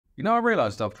You know, I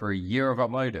realised after a year of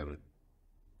uploading,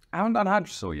 I haven't done a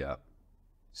hadrosaur yet.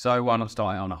 So why not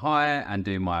start it on a high and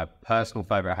do my personal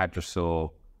favourite hadrosaur,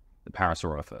 the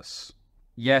Parasaurolophus.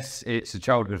 Yes, it's a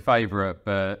childhood favourite,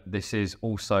 but this is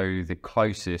also the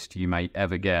closest you may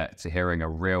ever get to hearing a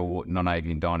real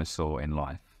non-alien dinosaur in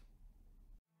life.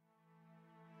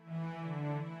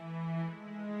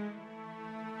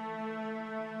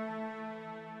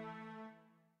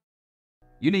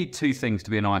 You need two things to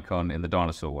be an icon in the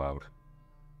dinosaur world.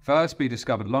 First, be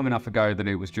discovered long enough ago that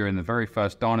it was during the very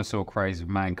first dinosaur craze of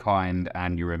mankind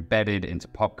and you're embedded into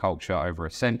pop culture over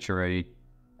a century.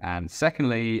 And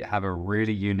secondly, have a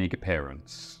really unique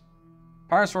appearance.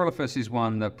 Parasaurolophus is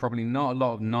one that probably not a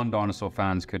lot of non-dinosaur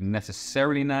fans could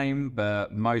necessarily name,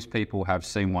 but most people have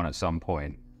seen one at some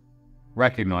point,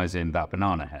 recognizing that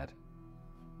banana head.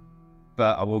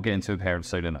 But I will get into appearance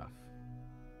soon enough.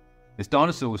 This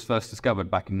dinosaur was first discovered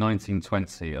back in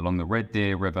 1920 along the Red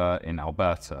Deer River in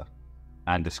Alberta,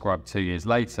 and described 2 years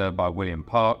later by William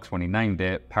Parks when he named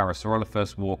it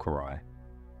Parasaurolophus walkeri,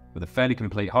 with a fairly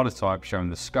complete holotype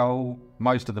showing the skull,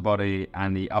 most of the body,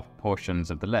 and the upper portions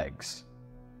of the legs.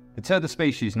 The two other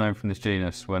species known from this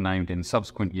genus were named in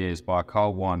subsequent years by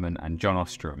Carl Wyman and John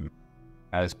Ostrom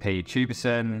as P.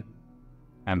 tubicen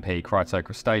and P.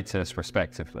 cretaceous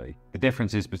respectively. The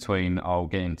differences between I'll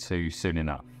get into soon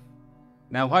enough.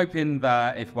 Now, hoping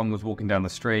that if one was walking down the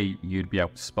street, you'd be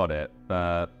able to spot it,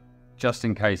 but just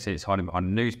in case it's hiding behind a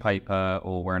newspaper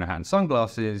or wearing a hat and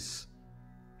sunglasses,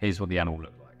 here's what the animal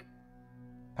looked like.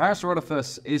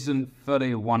 Parasaurolophus isn't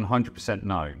fully 100%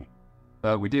 known,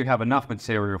 but we do have enough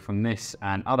material from this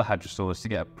and other hadrosaurs to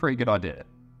get a pretty good idea.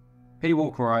 P.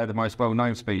 walkeri, the most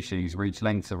well-known species, reached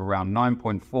lengths of around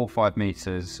 9.45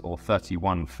 meters or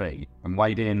 31 feet and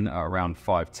weighed in at around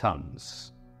 5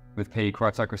 tons. With P.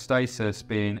 cretaceous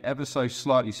being ever so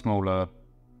slightly smaller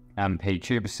and P.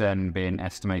 tubicen being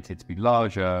estimated to be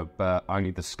larger, but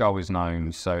only the skull is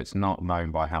known, so it's not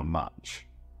known by how much.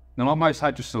 Now, like most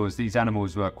hadrosaurs, these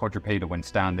animals were quadrupedal when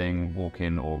standing,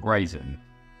 walking or grazing,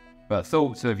 but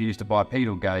thought to have used a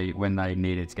bipedal gait when they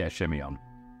needed to get a shimmy on.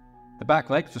 The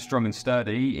back legs were strong and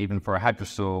sturdy, even for a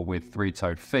hadrosaur with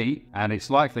 3-toed feet, and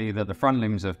it's likely that the front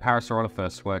limbs of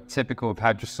Parasaurolophus were typical of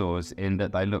hadrosaurs in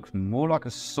that they looked more like a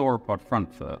sauropod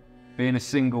front foot, being a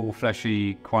single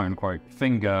fleshy quote-unquote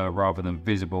finger rather than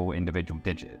visible individual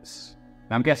digits.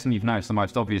 Now, I'm guessing you've noticed the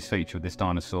most obvious feature of this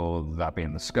dinosaur, that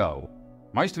being the skull.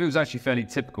 Most of it was actually fairly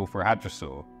typical for a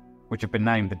hadrosaur, which have been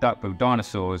named the duck-billed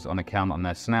dinosaurs on account of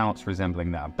their snouts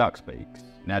resembling that of duck's beaks.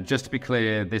 Now, just to be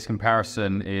clear, this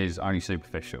comparison is only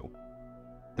superficial.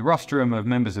 The rostrum of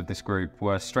members of this group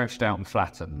were stretched out and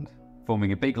flattened,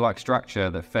 forming a beak-like structure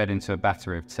that fed into a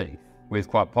battery of teeth, with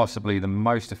quite possibly the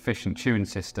most efficient chewing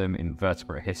system in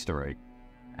vertebrate history.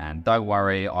 And don't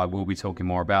worry, I will be talking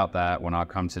more about that when I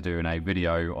come to doing a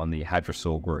video on the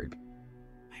hadrosaur group.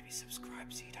 Maybe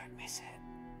subscribe so you don't miss it.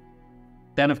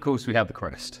 Then, of course, we have the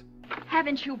crest.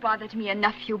 Haven't you bothered me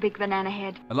enough, you big banana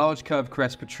head? A large curved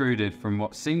crest protruded from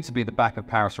what seemed to be the back of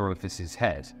Parasaurolophus's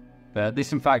head, but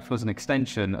this in fact was an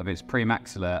extension of its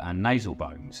premaxillar and nasal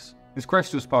bones. This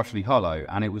crest was partially hollow,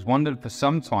 and it was wondered for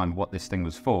some time what this thing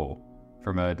was for,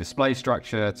 from a display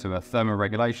structure to a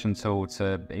thermoregulation tool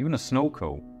to even a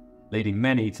snorkel, leading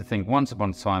many to think once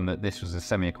upon a time that this was a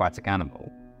semi-aquatic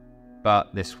animal.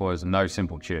 But this was no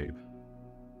simple tube.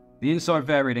 The inside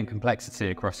varied in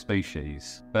complexity across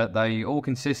species, but they all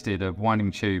consisted of winding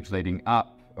tubes leading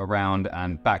up, around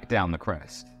and back down the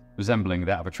crest, resembling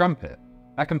that of a trumpet.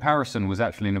 That comparison was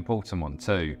actually an important one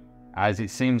too, as it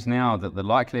seems now that the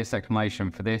likeliest explanation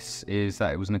for this is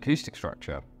that it was an acoustic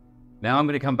structure. Now I'm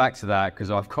going to come back to that because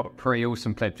I've got a pretty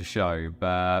awesome clip to show,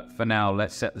 but for now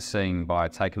let's set the scene by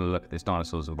taking a look at this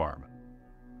dinosaur's environment.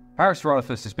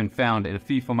 Parasaurolophus has been found in a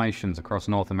few formations across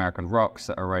North American rocks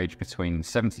that are aged between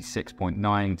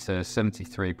 76.9 to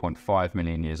 73.5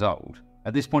 million years old.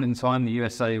 At this point in time, the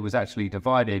USA was actually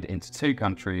divided into two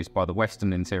countries by the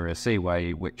Western Interior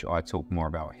Seaway, which I talk more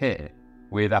about here,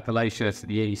 with Appalachia to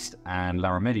the east and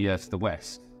Laramidia to the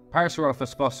west.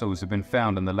 Parasaurolophus fossils have been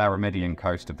found on the Laramidian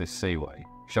coast of this seaway,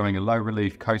 showing a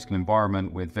low-relief coastal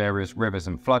environment with various rivers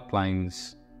and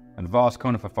floodplains, and vast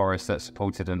conifer forests that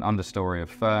supported an understory of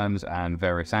ferns and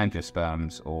various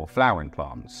angiosperms or flowering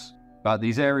plants. But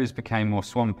these areas became more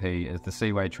swampy as the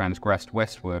seaway transgressed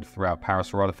westward throughout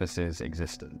Parasaurolophus's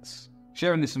existence.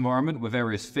 Sharing this environment were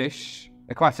various fish,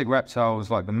 aquatic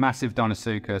reptiles like the massive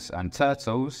Deinosuchus and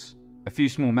turtles, a few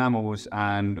small mammals,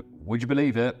 and, would you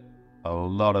believe it, a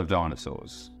lot of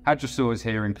dinosaurs. Hadrosaurs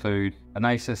here include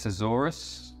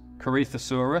Anasasaurus,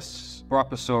 Corythosaurus,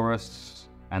 Brachiosaurus,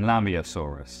 and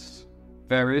Lambeosaurus.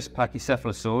 various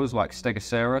pachycephalosaurs like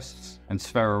Stegosaurus and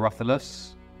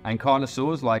Spheroruthulus,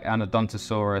 ankylosaurs like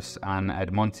Anodontosaurus and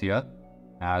Edmontia,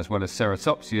 as well as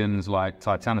ceratopsians like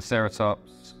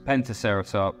Titanoceratops,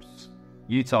 Pentaceratops,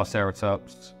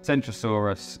 Utaceratops,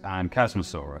 Centrosaurus, and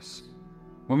Chasmosaurus.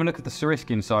 When we look at the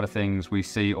saurischian side of things, we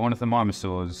see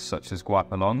ornithomimosaurs such as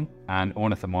Guapilon and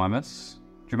Ornithomimus,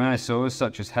 dromaeosaurs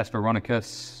such as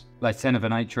Hesperonychus,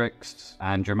 Latenovenatrix,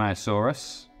 and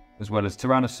Dromaeosaurus, as well as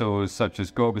tyrannosaurs such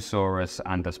as Gorgosaurus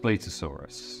and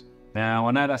Daspletosaurus. Now,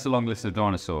 I know that's a long list of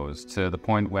dinosaurs, to the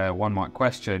point where one might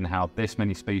question how this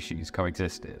many species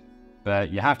coexisted.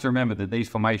 But you have to remember that these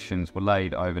formations were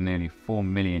laid over nearly 4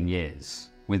 million years,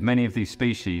 with many of these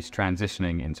species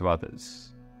transitioning into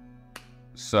others.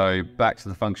 So, back to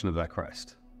the function of that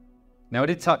crest. Now, I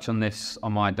did touch on this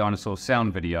on my dinosaur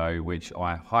sound video, which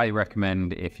I highly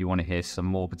recommend if you want to hear some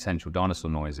more potential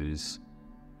dinosaur noises.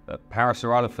 But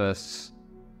Parasaurolophus,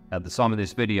 at the time of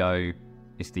this video,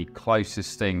 is the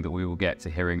closest thing that we will get to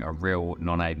hearing a real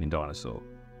non-alien dinosaur.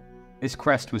 This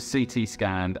crest was CT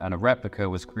scanned and a replica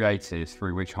was created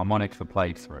through which harmonics were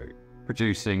played through,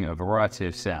 producing a variety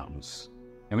of sounds.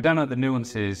 And we don't know the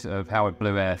nuances of how it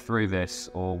blew air through this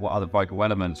or what other vocal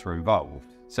elements were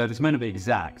involved. So it's meant to be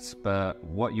exact, but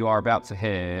what you are about to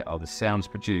hear are the sounds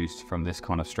produced from this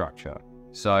kind of structure.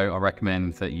 So I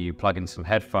recommend that you plug in some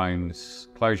headphones,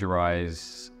 close your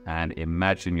eyes, and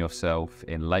imagine yourself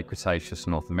in late Cretaceous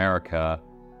North America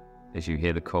as you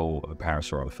hear the call of a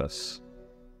Parasaurolophus.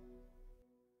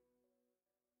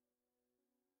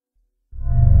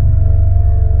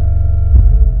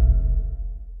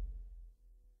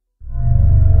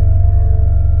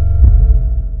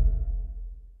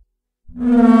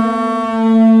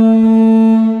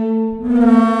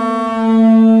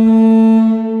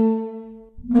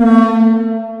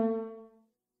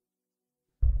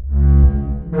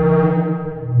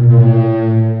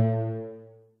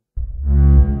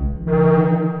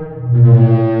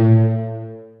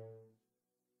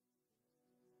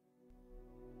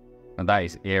 And that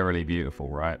is eerily beautiful,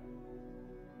 right?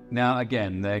 Now,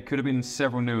 again, there could have been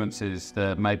several nuances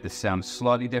that made this sound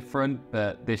slightly different,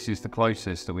 but this is the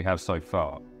closest that we have so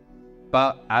far.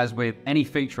 But as with any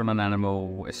feature on an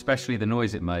animal, especially the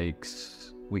noise it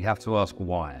makes, we have to ask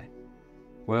why.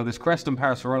 Well, this crest on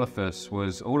Parasaurolophus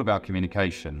was all about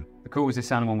communication. The calls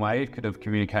this animal made could have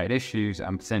communicated issues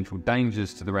and potential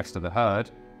dangers to the rest of the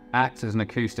herd, act as an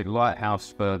acoustic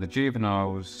lighthouse for the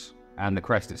juveniles, and the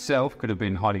crest itself could have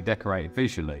been highly decorated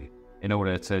visually in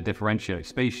order to differentiate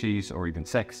species or even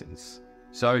sexes.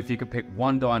 So if you could pick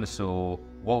one dinosaur,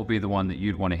 what would be the one that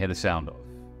you'd want to hear the sound of?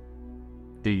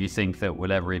 Do you think that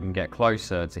we'll ever even get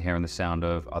closer to hearing the sound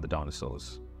of other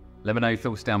dinosaurs? Let me know your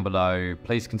thoughts down below.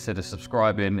 Please consider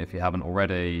subscribing if you haven't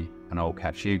already, and I'll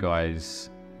catch you guys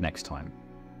next time.